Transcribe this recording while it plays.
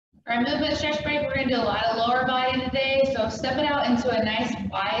For our movement stretch break, we're gonna do a lot of lower body today. So step it out into a nice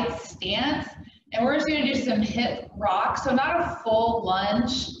wide stance. And we're just gonna do some hip rocks. So not a full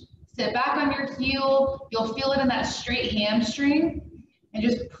lunge. Sit back on your heel. You'll feel it in that straight hamstring. And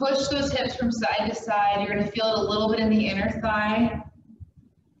just push those hips from side to side. You're gonna feel it a little bit in the inner thigh.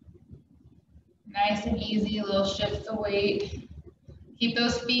 Nice and easy, little shifts of weight. Keep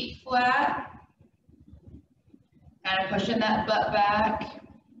those feet flat. Kind of pushing that butt back.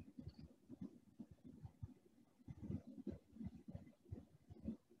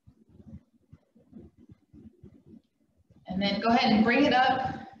 And then go ahead and bring it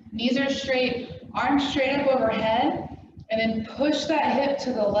up. Knees are straight, arms straight up overhead. And then push that hip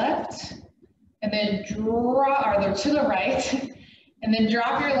to the left. And then draw, or to the right. And then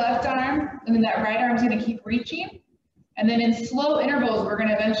drop your left arm. And then that right arm's gonna keep reaching. And then in slow intervals, we're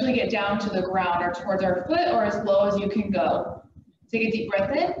gonna eventually get down to the ground or towards our foot or as low as you can go. Take a deep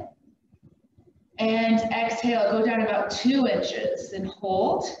breath in. And exhale, go down about 2 inches and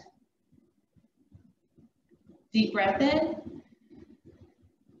hold. Deep breath in.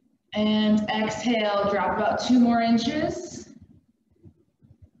 And exhale, drop about 2 more inches.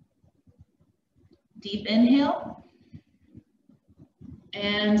 Deep inhale.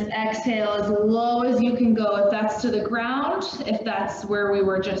 And exhale as low as you can go. If that's to the ground, if that's where we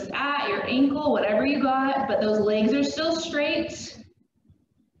were just at, your ankle, whatever you got, but those legs are still straight.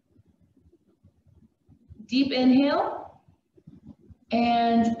 Deep inhale.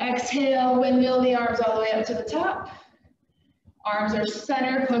 And exhale, windmill the arms all the way up to the top. Arms are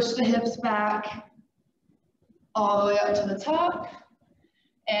center, push the hips back all the way up to the top.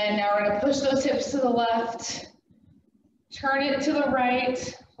 And now we're gonna push those hips to the left, turn it to the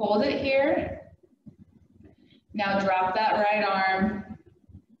right, hold it here. Now drop that right arm.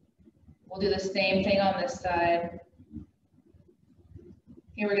 We'll do the same thing on this side.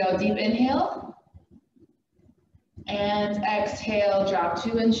 Here we go, deep inhale. And exhale, drop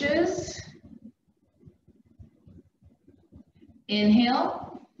 2 inches.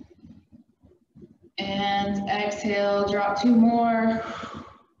 Inhale. And exhale, drop 2 more.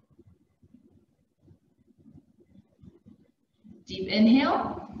 Deep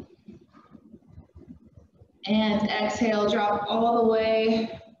inhale. And exhale, drop all the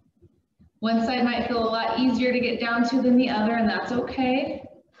way. One side might feel a lot easier to get down to than the other, and that's okay.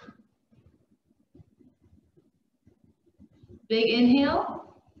 Big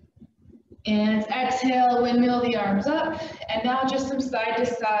inhale. And exhale, windmill the arms up. And now just some side to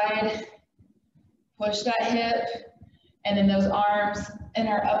side. Push that hip. And then those arms and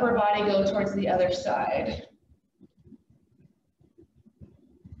our upper body go towards the other side.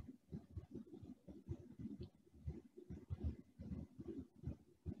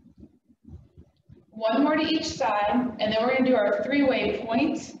 One more to each side, and then we're gonna do our 3-way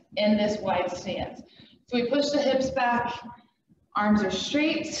point in this wide stance. So we push the hips back, arms are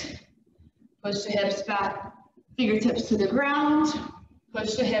straight, push the hips back, fingertips to the ground,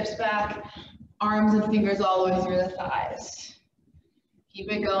 push the hips back, arms and fingers all the way through the thighs.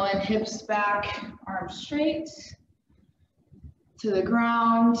 Keep it going, hips back, arms straight, to the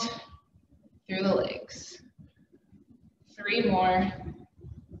ground, through the legs. 3 more.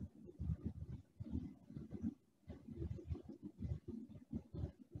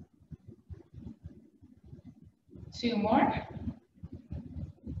 2 more.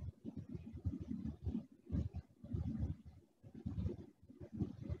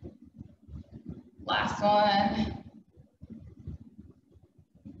 Last one.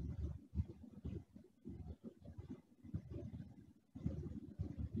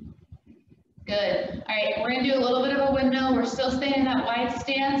 Good. All right, we're gonna do a little bit of a windmill. We're still staying in that wide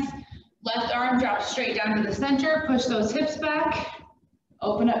stance. Left arm drops straight down to the center. Push those hips back.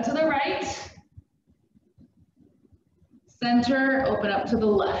 Open up to the right. Center, open up to the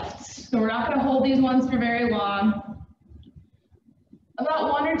left. So we're not gonna hold these ones for very long.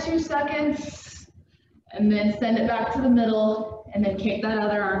 About 1 or 2 seconds, and then send it back to the middle, and then kick that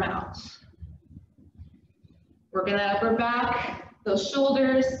other arm out. Working that upper back, those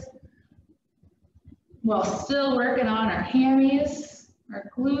shoulders, while still working on our hammies, our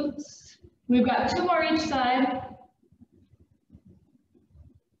glutes. We've got 2 more each side.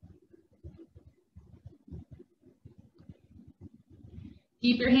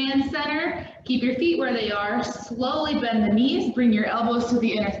 Keep your hands center, keep your feet where they are, slowly bend the knees, bring your elbows to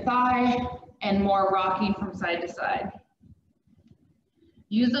the inner thigh, and more rocking from side to side.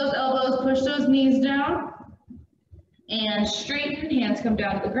 Use those elbows, push those knees down, and straighten, hands come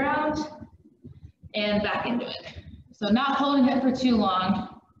down to the ground, and back into it. So not holding it for too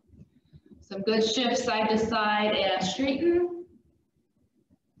long. Some good shifts side to side and straighten.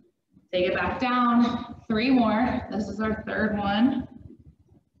 Take it back down, 3 more. This is our third one.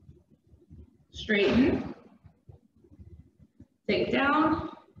 Straighten. Take it down.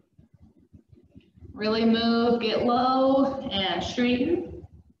 Really move, get low, and straighten.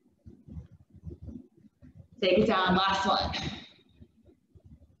 Take it down, last one.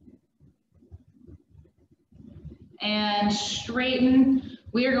 And straighten.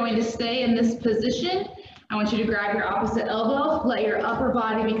 We are going to stay in this position. I want you to grab your opposite elbow, let your upper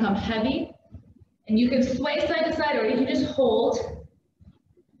body become heavy. And you can sway side to side or you can just hold.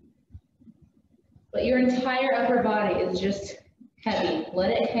 But your entire upper body is just heavy.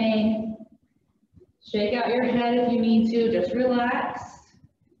 Let it hang. Shake out your head if you need to, just relax.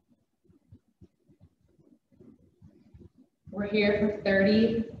 We're here for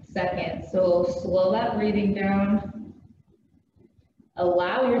 30 seconds, so slow that breathing down.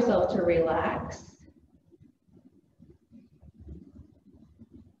 Allow yourself to relax.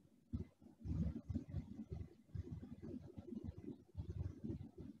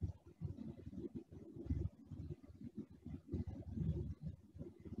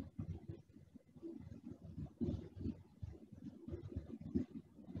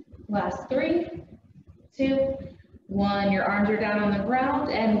 Last 3, 2, 1. Your arms are down on the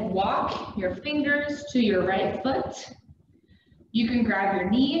ground and walk your fingers to your right foot. You can grab your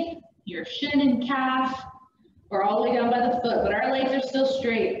knee, your shin and calf, or all the way down by the foot, but our legs are still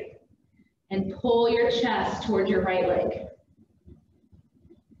straight. And pull your chest towards your right leg.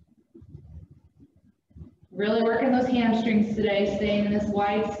 Really working those hamstrings today, staying in this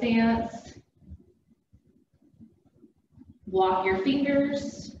wide stance. Walk your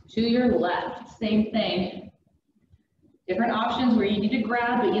fingers to your left, same thing. Different options where you need to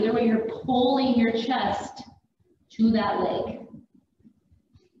grab, but either way you're pulling your chest to that leg.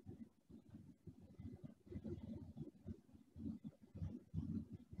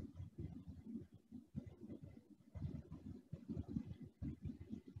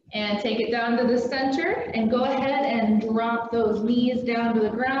 And take it down to the center and go ahead and drop those knees down to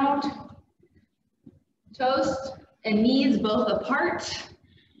the ground. Toes and knees both apart.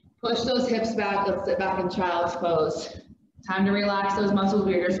 Push those hips back. Let's sit back in child's pose. Time to relax those muscles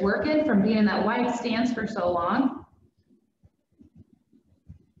we were just working from being in that wide stance for so long.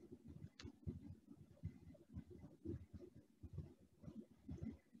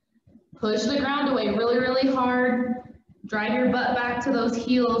 Push the ground away really, really hard. Drive your butt back to those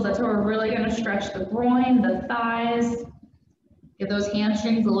heels. That's where we're really going to stretch the groin, the thighs. Give those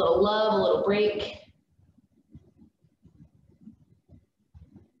hamstrings a little love, a little break.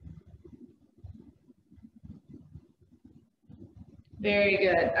 Very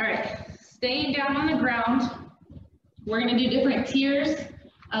good. All right, staying down on the ground. We're going to do different tiers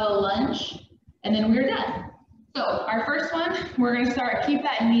of a lunge, and then we're done. So our first one, we're going to start, keep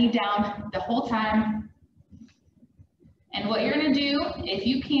that knee down the whole time. And what you're going to do, if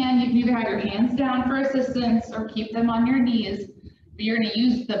you can either have your hands down for assistance or keep them on your knees, but you're going to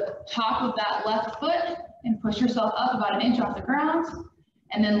use the top of that left foot and push yourself up about 1 inch off the ground,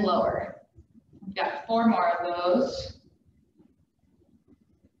 and then lower. We've got 4 more of those.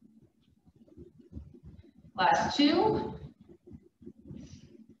 Last 2. On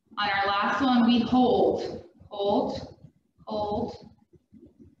our last one, we hold, hold, hold.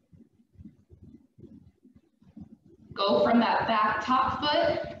 Go from that back top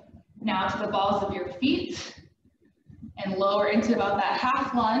foot now to the balls of your feet and lower into about that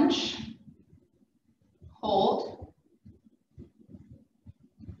half lunge. Hold.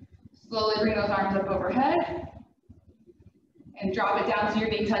 Slowly bring those arms up overhead and drop it down so your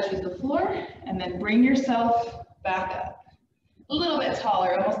knee touches the floor, and then bring yourself back up. A little bit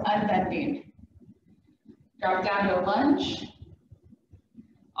taller, almost unbending. Drop down to a lunge,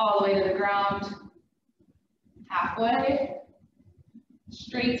 all the way to the ground. Halfway,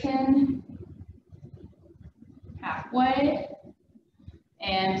 straighten, halfway,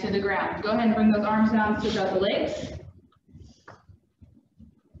 and to the ground. Go ahead and bring those arms down, stretch out the legs.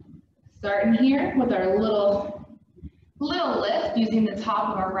 Starting here with our little lift using the top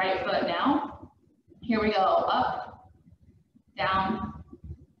of our right foot now. Here we go, up, down,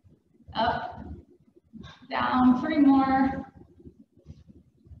 up, down, 3 more.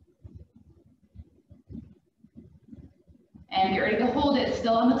 And get ready to hold it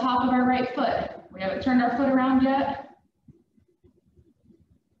still on the top of our right foot. We haven't turned our foot around yet.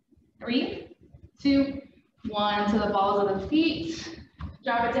 3, 2, 1, to the balls of the feet.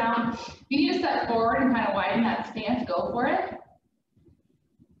 Drop it down. If you need to step forward and kind of widen that stance, go for it.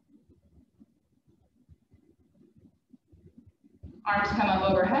 Arms come up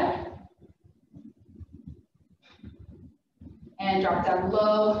overhead. And drop down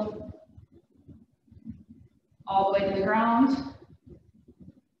low all the way to the ground,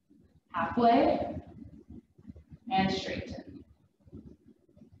 halfway, and straighten.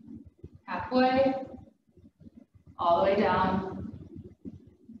 Halfway, all the way down,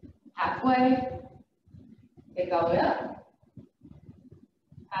 halfway, take all the way up,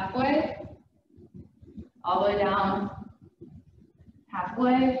 halfway, all the way down,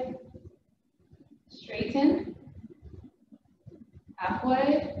 halfway, straighten,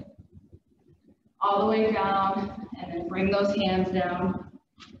 halfway, all the way down, and then bring those hands down.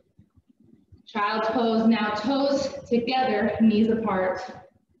 Child's pose, now toes together, knees apart.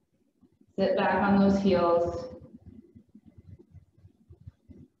 Sit back on those heels.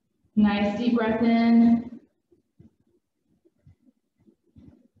 Nice deep breath in.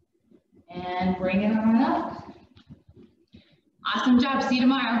 And bring it on up. Awesome job, see you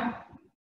tomorrow.